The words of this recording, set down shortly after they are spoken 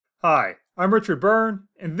Hi, I'm Richard Byrne.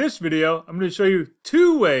 In this video, I'm going to show you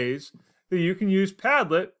two ways that you can use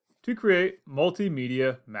Padlet to create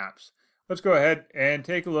multimedia maps. Let's go ahead and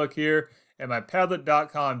take a look here at my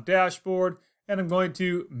Padlet.com dashboard, and I'm going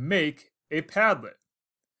to make a Padlet.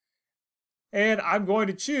 And I'm going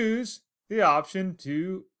to choose the option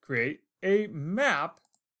to create a map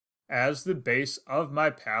as the base of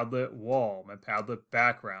my Padlet wall, my Padlet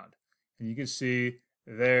background. And you can see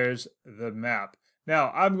there's the map.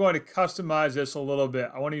 Now, I'm going to customize this a little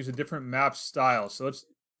bit. I want to use a different map style. So let's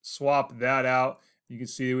swap that out. You can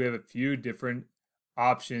see we have a few different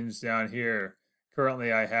options down here.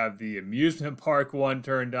 Currently, I have the amusement park one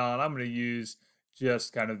turned on. I'm going to use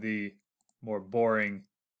just kind of the more boring,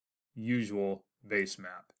 usual base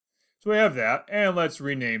map. So we have that. And let's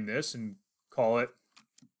rename this and call it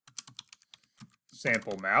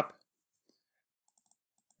sample map.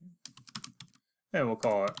 And we'll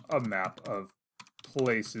call it a map of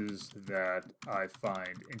places that I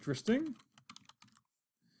find interesting.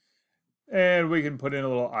 And we can put in a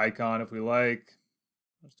little icon if we like.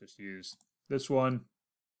 Let's just use this one.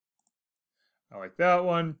 I like that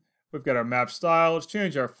one. We've got our map style. Let's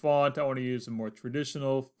change our font. I want to use a more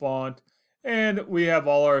traditional font. And we have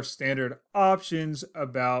all our standard options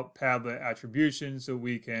about Padlet attributions that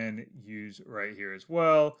we can use right here as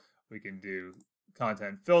well. We can do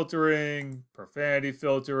content filtering, profanity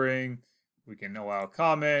filtering. We can allow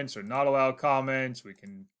comments or not allow comments. We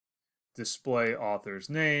can display authors'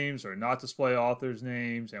 names or not display authors'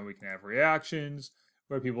 names. And we can have reactions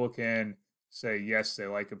where people can say yes, they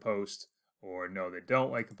like a post, or no, they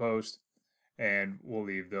don't like a post. And we'll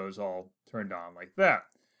leave those all turned on like that.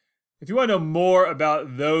 If you want to know more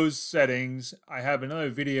about those settings, I have another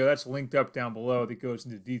video that's linked up down below that goes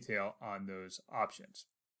into detail on those options.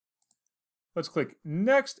 Let's click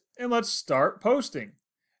next and let's start posting.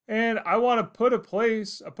 And I want to put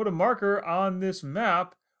a marker on this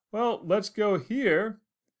map. Well, let's go here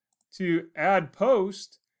to add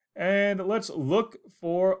post and let's look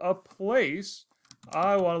for a place.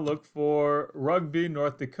 I want to look for Rugby,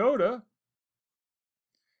 North Dakota.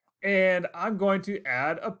 And I'm going to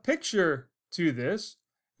add a picture to this.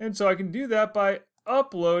 And so I can do that by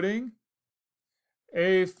uploading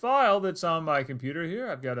a file that's on my computer here.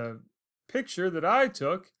 I've got a picture that I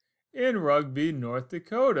took in Rugby, North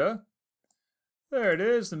Dakota. There it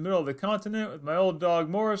is, in the middle of the continent with my old dog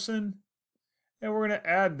Morrison. And we're going to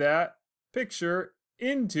add that picture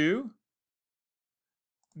into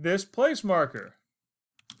this place marker.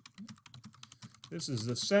 This is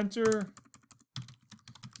the center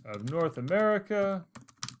of North America.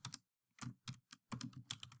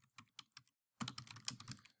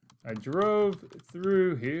 I drove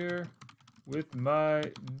through here with my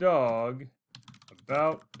dog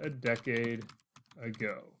about a decade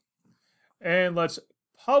ago. And let's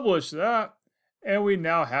publish that. And we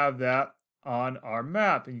now have that on our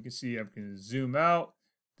map. And you can see I'm going to zoom out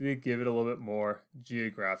to give it a little bit more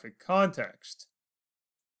geographic context.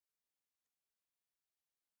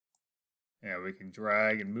 And we can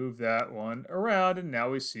drag and move that one around, and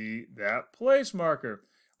now we see that place marker.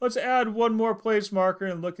 Let's add one more place marker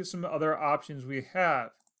and look at some other options we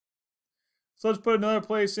have. So let's put another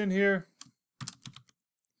place in here.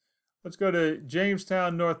 Let's go to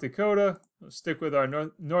Jamestown, North Dakota. Let's stick with our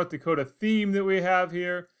North Dakota theme that we have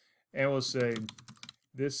here. And we'll say,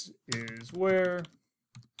 this is where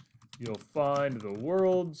you'll find the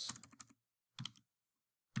world's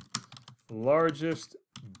largest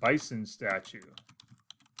bison statue.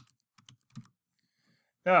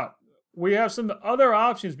 Now, we have some other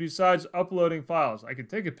options besides uploading files. I can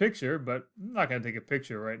take a picture, but I'm not going to take a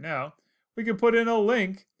picture right now. We can put in a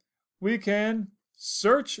link. We can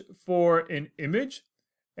search for an image,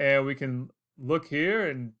 and we can look here,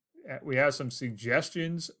 and we have some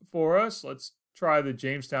suggestions for us. Let's try the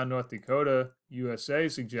Jamestown, North Dakota, USA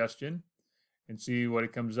suggestion and see what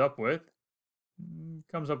it comes up with.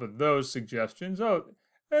 It comes up with those suggestions. Oh,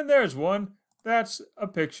 and there's one. That's a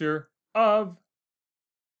picture of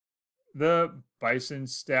the bison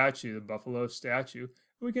statue, the buffalo statue.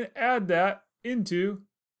 We can add that into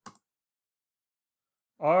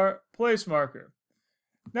our place marker.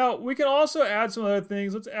 Now, we can also add some other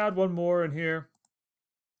things. Let's add one more in here.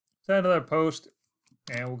 Let's add another post,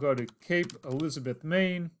 and we'll go to Cape Elizabeth,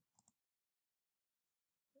 Maine.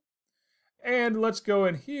 And let's go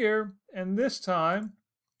in here, and this time,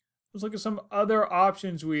 let's look at some other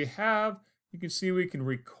options we have. You can see we can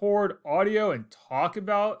record audio and talk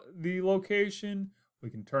about the location. We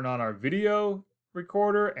can turn on our video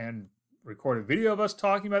recorder and record a video of us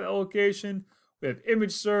talking about the location. We have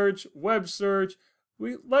image search, web search.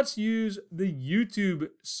 Let's use the YouTube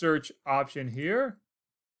search option here.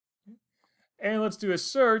 And let's do a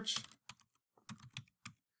search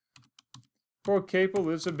for Cape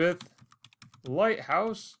Elizabeth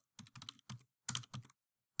Lighthouse.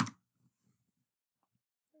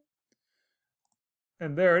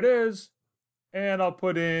 And there it is. And I'll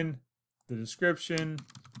put in the description,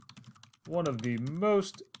 one of the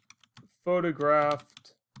most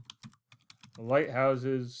photographed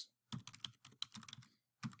lighthouses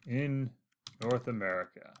in North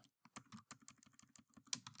America.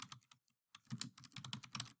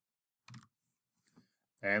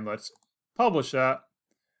 And let's publish that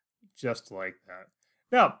just like that.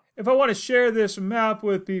 Now, if I want to share this map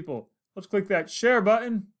with people, let's click that share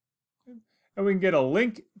button. And we can get a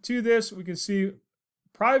link to this. We can see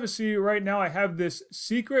privacy. Right now I have this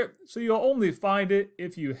secret, so you'll only find it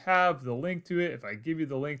if you have the link to it. If I give you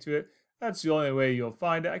the link to it, that's the only way you'll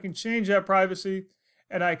find it. I can change that privacy,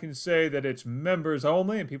 and I can say that it's members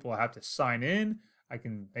only, and people have to sign in. I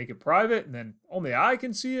can make it private, and then only I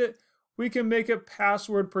can see it. We can make it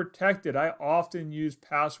password protected. I often use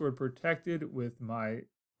password protected with my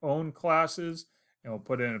own classes, and we'll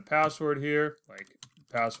put in a password here, like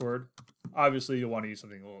password. Obviously, you'll want to use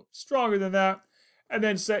something a little stronger than that. And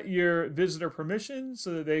then set your visitor permission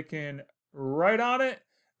so that they can write on it,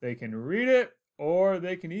 they can read it, or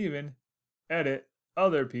they can even edit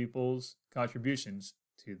other people's contributions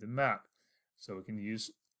to the map. So we can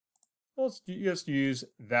use, well, let's just use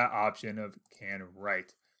that option of can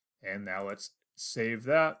write. And now let's save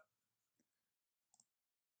that.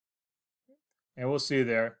 And we'll see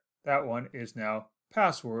there, that one is now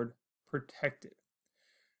password protected.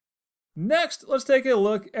 Next, let's take a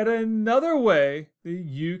look at another way that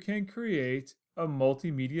you can create a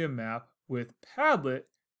multimedia map with Padlet.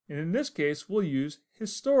 And in this case, we'll use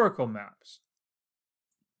historical maps.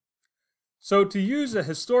 So to use a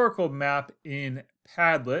historical map in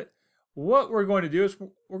Padlet, what we're going to do is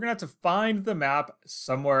we're going to have to find the map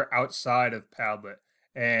somewhere outside of Padlet.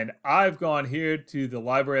 And I've gone here to the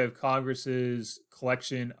Library of Congress's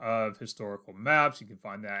collection of historical maps. You can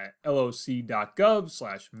find that at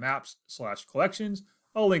loc.gov/maps/collections.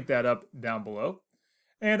 I'll link that up down below.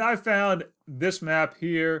 And I found this map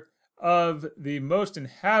here of the most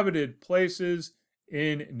inhabited places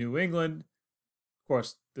in New England. Of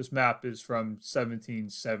course, this map is from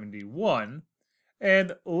 1771.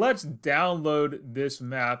 And let's download this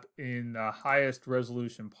map in the highest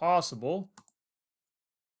resolution possible.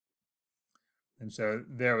 And so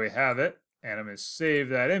there we have it. And I'm going to save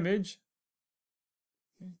that image.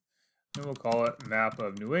 Okay. And we'll call it Map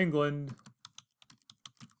of New England,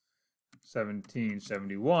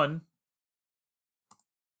 1771.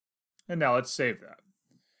 And now let's save that.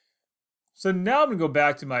 So now I'm going to go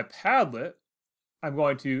back to my Padlet. I'm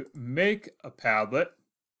going to make a Padlet.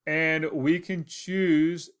 And we can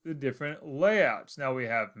choose the different layouts. Now we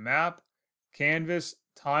have map, canvas,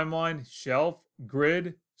 timeline, shelf,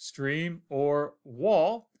 grid, stream, or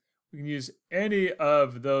wall. We can use any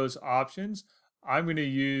of those options. I'm going to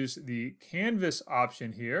use the canvas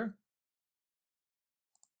option here.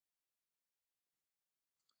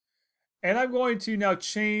 And I'm going to now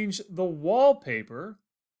change the wallpaper.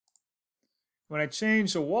 When I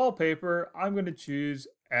change the wallpaper, I'm going to choose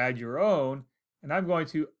add your own. And I'm going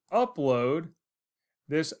to upload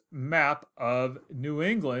this map of New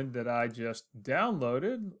England that I just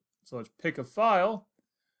downloaded. So let's pick a file.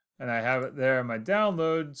 And I have it there in my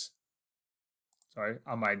downloads. Sorry,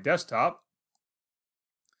 on my desktop.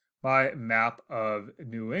 My map of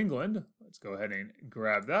New England. Let's go ahead and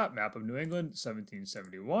grab that. Map of New England,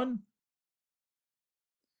 1771.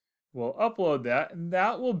 We'll upload that, and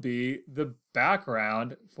that will be the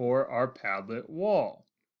background for our Padlet wall.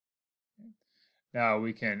 Now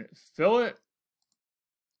we can fill it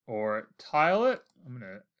or tile it. I'm going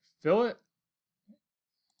to fill it.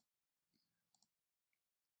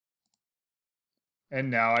 And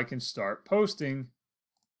now I can start posting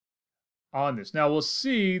on this. Now we'll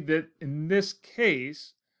see that in this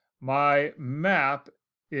case, my map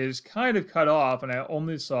is kind of cut off and I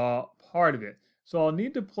only saw part of it. So I'll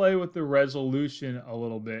need to play with the resolution a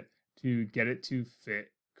little bit to get it to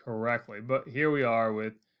fit correctly. But here we are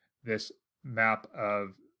with this map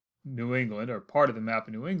of New England, or part of the map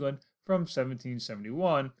of New England from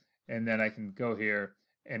 1771, and then I can go here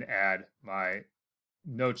and add my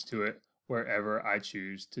notes to it wherever I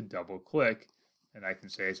choose to double click, and I can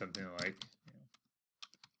say something like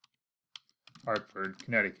Hartford,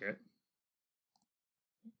 Connecticut,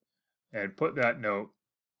 and put that note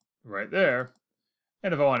right there.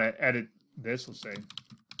 And if I want to edit this, we'll say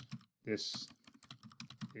this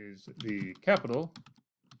is the capital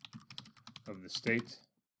of the state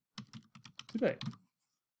today.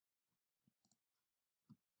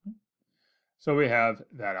 So we have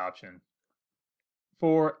that option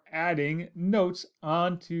for adding notes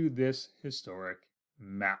onto this historic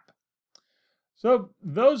map. So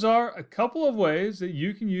those are a couple of ways that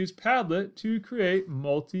you can use Padlet to create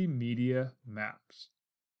multimedia maps.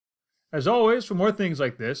 As always, for more things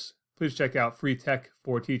like this, please check out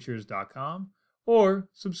freetech4teachers.com or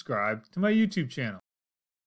subscribe to my YouTube channel.